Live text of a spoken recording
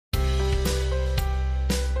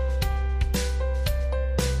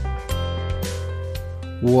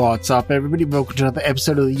What's up, everybody? Welcome to another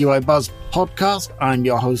episode of the UI Buzz podcast. I'm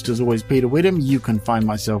your host, as always, Peter Whittam. You can find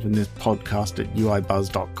myself in this podcast at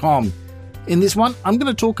uibuzz.com. In this one, I'm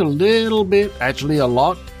going to talk a little bit, actually a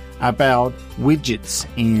lot, about widgets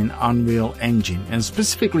in Unreal Engine, and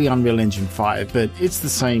specifically Unreal Engine 5, but it's the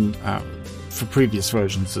same for previous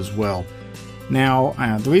versions as well. Now,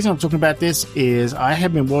 the reason I'm talking about this is I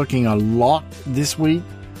have been working a lot this week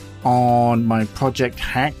on my Project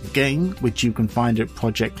Hack game, which you can find at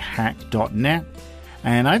projecthack.net.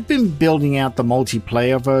 And I've been building out the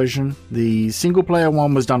multiplayer version. The single player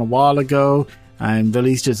one was done a while ago and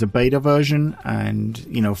released as a beta version. And,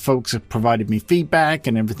 folks have provided me feedback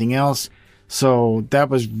and everything else. So that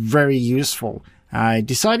was very useful. I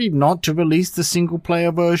decided not to release the single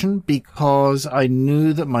player version because I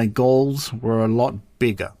knew that my goals were a lot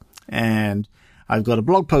bigger. And I've got a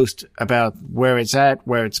blog post about where it's at,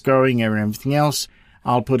 where it's going, and everything else.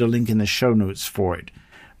 I'll put a link in the show notes for it.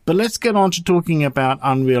 But let's get on to talking about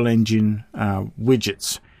Unreal Engine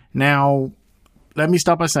widgets. Now, let me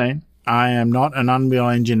start by saying I am not an Unreal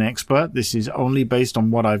Engine expert. This is only based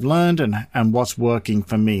on what I've learned and what's working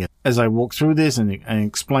for me as I walk through this and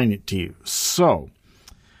explain it to you. So,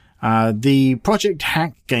 the Project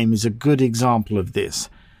Hack game is a good example of this.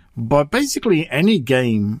 But basically, any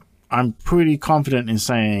game, I'm pretty confident in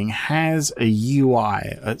saying, has a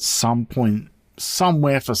UI at some point,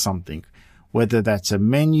 somewhere for something, whether that's a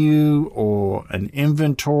menu or an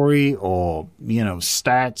inventory or,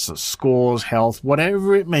 stats or scores, health,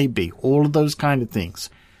 whatever it may be, all of those kind of things.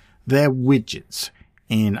 They're widgets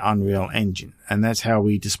in Unreal Engine. And that's how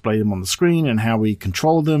we display them on the screen and how we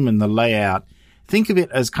control them and the layout. Think of it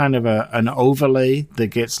as kind of an overlay that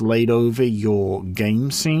gets laid over your game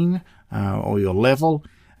scene or your level.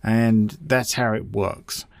 And that's how it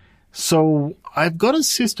works. So I've got a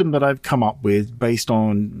system that I've come up with based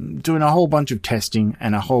on doing a whole bunch of testing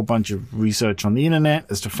and a whole bunch of research on the internet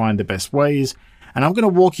as to find the best ways. And I'm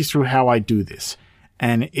going to walk you through how I do this.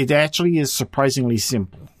 And it actually is surprisingly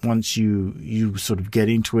simple once you sort of get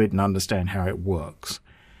into it and understand how it works.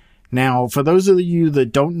 Now, for those of you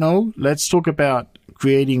that don't know, let's talk about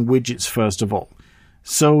creating widgets first of all.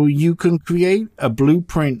 So you can create a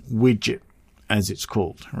blueprint widget, as it's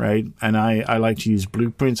called, right? And I like to use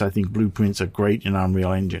blueprints. I think blueprints are great in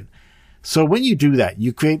Unreal Engine. So when you do that,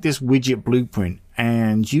 you create this widget blueprint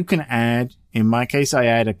and you can add, in my case, I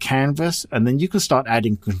add a canvas, and then you can start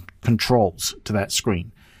adding controls to that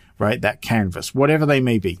screen, right? That canvas, whatever they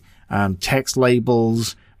may be, text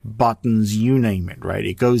labels, buttons, you name it, right?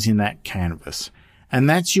 It goes in that canvas. And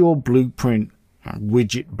that's your blueprint,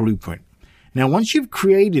 widget blueprint. Now, once you've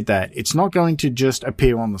created that, it's not going to just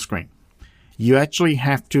appear on the screen. You actually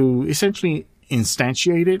have to essentially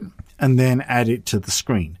instantiate it and then add it to the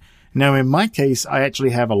screen. Now, in my case, I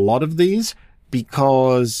actually have a lot of these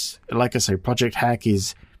because, like I say, Project Hack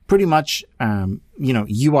is pretty much,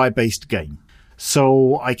 UI-based game.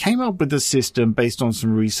 So I came up with a system based on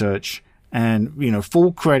some research and,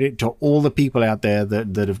 full credit to all the people out there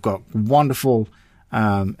that have got wonderful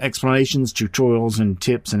explanations, tutorials, and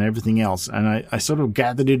tips and everything else. And I sort of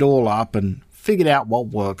gathered it all up and figured out what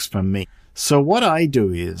works for me. So what I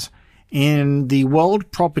do is, in the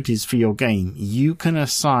world properties for your game, you can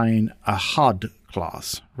assign a HUD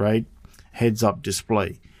class, right? Heads up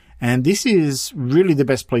display. And this is really the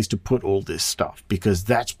best place to put all this stuff because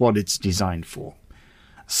that's what it's designed for.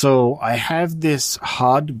 So I have this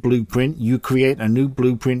HUD blueprint. You create a new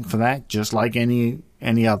blueprint for that, just like any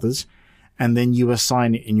others. And then you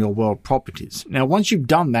assign it in your world properties. Now, once you've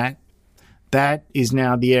done that, that is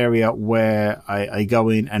now the area where I go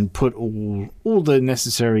in and put all the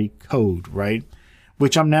necessary code, right?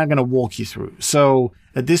 Which I'm now going to walk you through. So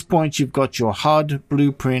at this point, you've got your HUD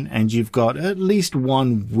blueprint and you've got at least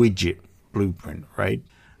one widget blueprint, right?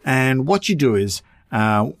 And what you do is,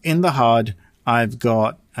 in the HUD, I've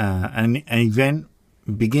got an event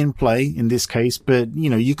begin play in this case, but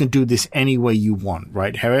you can do this any way you want,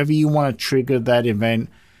 right? However you want to trigger that event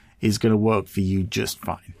is going to work for you just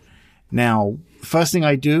fine. Now, first thing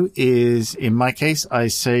I do is, in my case, I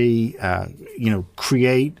say,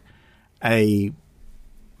 create a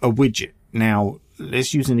widget. Now,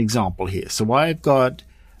 let's use an example here. So I've got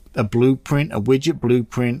a blueprint, a widget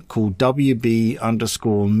blueprint called WB_main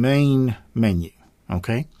menu.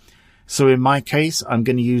 Okay. So in my case, I'm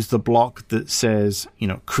going to use the block that says,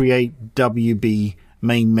 create WB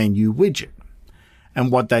main menu widget.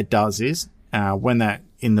 And what that does is, when that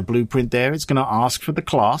in the blueprint there, it's going to ask for the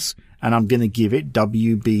class. And I'm going to give it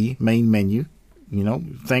WB main menu.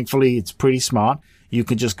 Thankfully, it's pretty smart. You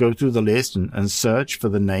can just go through the list and search for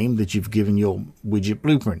the name that you've given your widget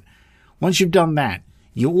blueprint. Once you've done that,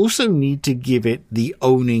 You also need to give it the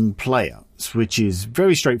owning player, which is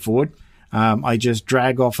very straightforward. I just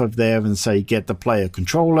drag off of there and say, get the player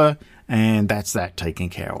controller, and that's that taken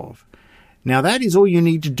care of. Now that is all you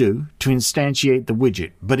need to do to instantiate the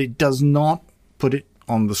widget, but it does not put it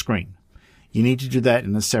on the screen. You need to do that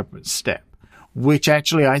in a separate step, which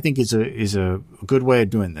actually I think is a good way of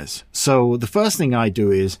doing this. So the first thing I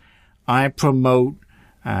do is I promote,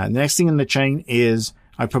 the next thing in the chain is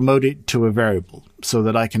I promote it to a variable so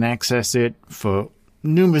that I can access it for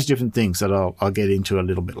numerous different things that I'll get into a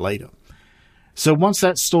little bit later. So once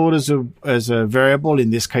that's stored as a variable, in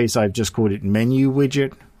this case, I've just called it menu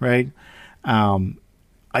widget, right?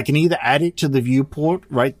 I can either add it to the viewport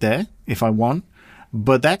right there if I want,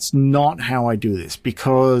 but that's not how I do this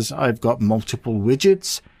because I've got multiple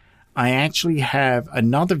widgets. I actually have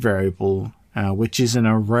another variable, which is an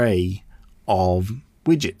array of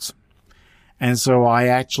widgets. And so I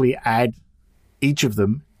actually add each of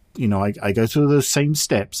them, I go through those same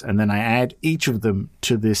steps and then I add each of them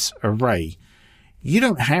to this array. You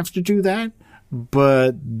don't have to do that,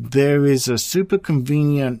 but there is a super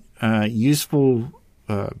convenient, useful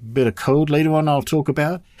bit of code later on I'll talk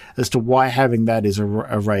about as to why having that as an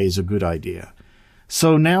array is a good idea.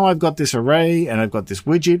 So now I've got this array and I've got this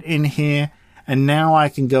widget in here, and now I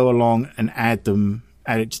can go along and add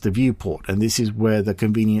it to the viewport. And this is where the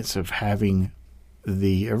convenience of having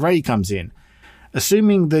the array comes in.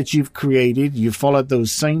 Assuming that you've followed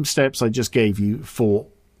those same steps I just gave you for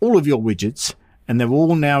all of your widgets, and they're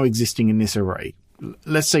all now existing in this array.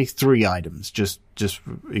 Let's say 3 items, just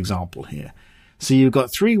for example here. So you've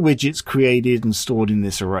got 3 widgets created and stored in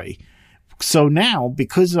this array. So now,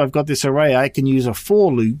 because I've got this array, I can use a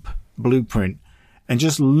for loop blueprint and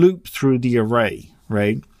just loop through the array,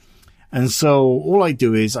 right? And so all I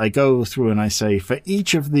do is I go through and I say, for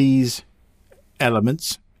each of these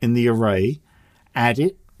elements in the array, add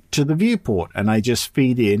it to the viewport, and I just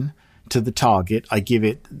feed in to the target. I give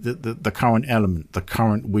it the current element, the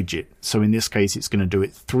current widget. So in this case, it's going to do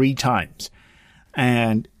it 3 times.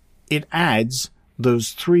 And it adds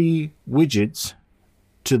those 3 widgets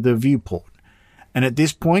to the viewport. And at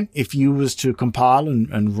this point, if you was to compile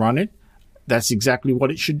and run it, that's exactly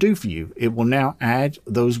what it should do for you. It will now add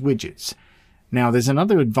those widgets. Now, there's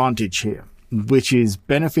another advantage here, which is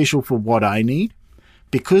beneficial for what I need.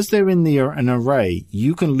 Because they're in an array,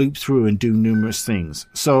 you can loop through and do numerous things.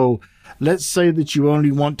 So let's say that you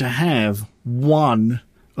only want to have one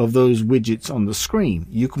of those widgets on the screen.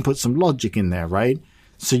 You can put some logic in there, right?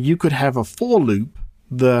 So you could have a for loop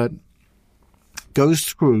that goes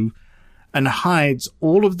through and hides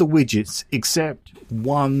all of the widgets except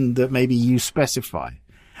one that maybe you specify.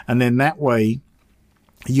 And then that way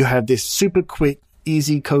you have this super quick,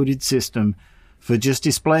 easy coded system for just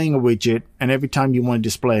displaying a widget, and every time you want to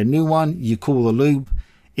display a new one, you call the loop,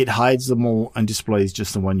 it hides them all and displays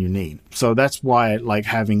just the one you need. So that's why like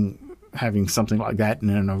having something like that in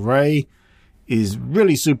an array is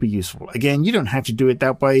really super useful. Again, you don't have to do it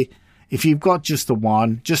that way. If you've got just the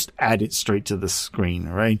one, just add it straight to the screen,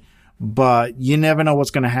 right? But you never know what's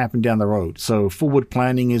going to happen down the road. So forward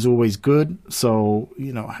planning is always good. So,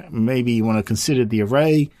 maybe you want to consider the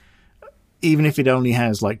array, even if it only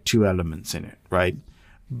has like 2 elements in it, right?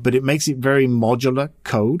 But it makes it very modular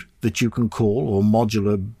code that you can call, or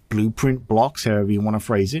modular blueprint blocks, however you want to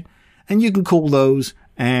phrase it. And you can call those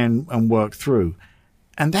and work through.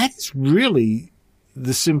 And that is really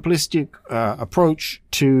the simplistic approach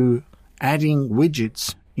to adding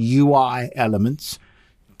widgets, UI elements,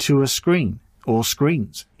 to a screen or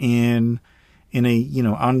screens in a,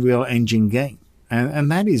 Unreal Engine game. And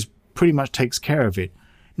that is pretty much takes care of it.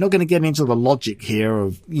 Not going to get into the logic here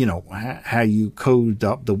of, how you code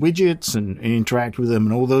up the widgets and interact with them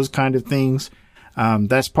and all those kind of things.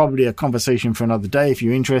 That's probably a conversation for another day. If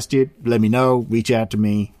you're interested, let me know, reach out to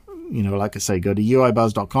me. Like I say, go to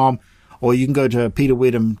uibuzz.com, or you can go to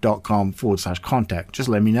peterwhitham.com/contact. Just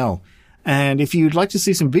let me know. And if you'd like to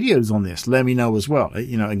see some videos on this, let me know as well.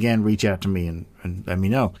 Again, reach out to me and let me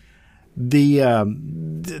know.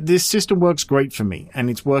 This system works great for me, and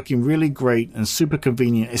it's working really great and super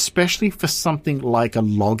convenient, especially for something like a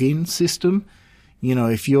login system.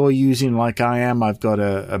 If you're using, like I am, I've got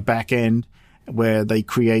a back end where they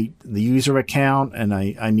create the user account, and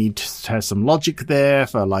I need to have some logic there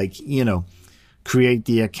for create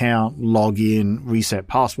the account, log in, reset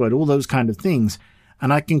password, all those kind of things.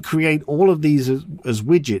 And I can create all of these as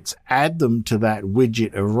widgets, add them to that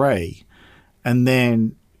widget array, and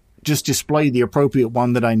then just display the appropriate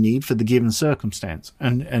one that I need for the given circumstance.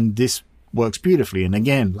 And this works beautifully. And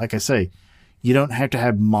again, like I say, you don't have to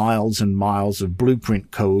have miles and miles of blueprint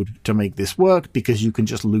code to make this work, because you can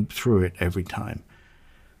just loop through it every time.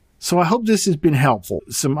 So I hope this has been helpful.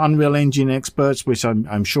 Some Unreal Engine experts, which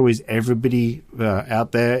I'm sure is everybody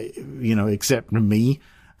out there, except me,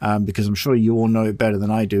 because I'm sure you all know it better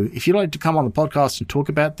than I do. If you'd like to come on the podcast and talk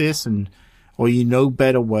about this, or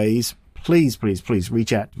better ways, please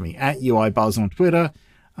reach out to me at UIBuzz on Twitter.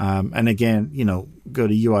 And again, go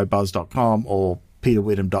to uibuzz.com or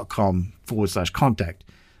peterwhitham.com/contact.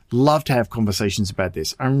 Love to have conversations about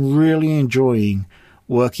this. I'm really enjoying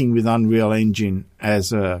working with Unreal Engine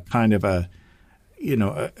as a kind of a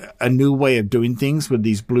new way of doing things with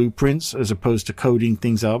these blueprints as opposed to coding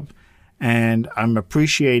things up. And I'm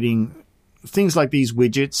appreciating things like these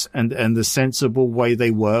widgets and the sensible way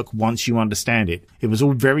they work once you understand it. It was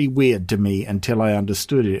all very weird to me until I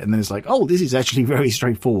understood it. And then it's like, oh, this is actually very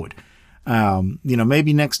straightforward.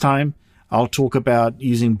 Maybe next time I'll talk about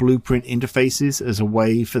using blueprint interfaces as a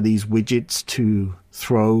way for these widgets to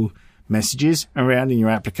throw messages around in your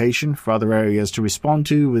application for other areas to respond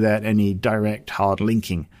to without any direct hard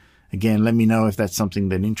linking. Again, let me know if that's something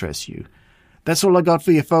that interests you. That's all I got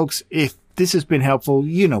for you, folks. If this has been helpful,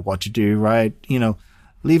 you know what to do, right?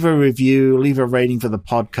 Leave a review, leave a rating for the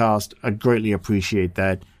podcast. I greatly appreciate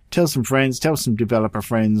that. Tell some friends, tell some developer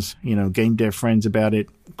friends, game dev friends about it.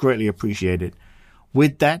 Greatly appreciate it.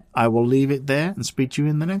 With that, I will leave it there and speak to you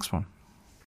in the next one.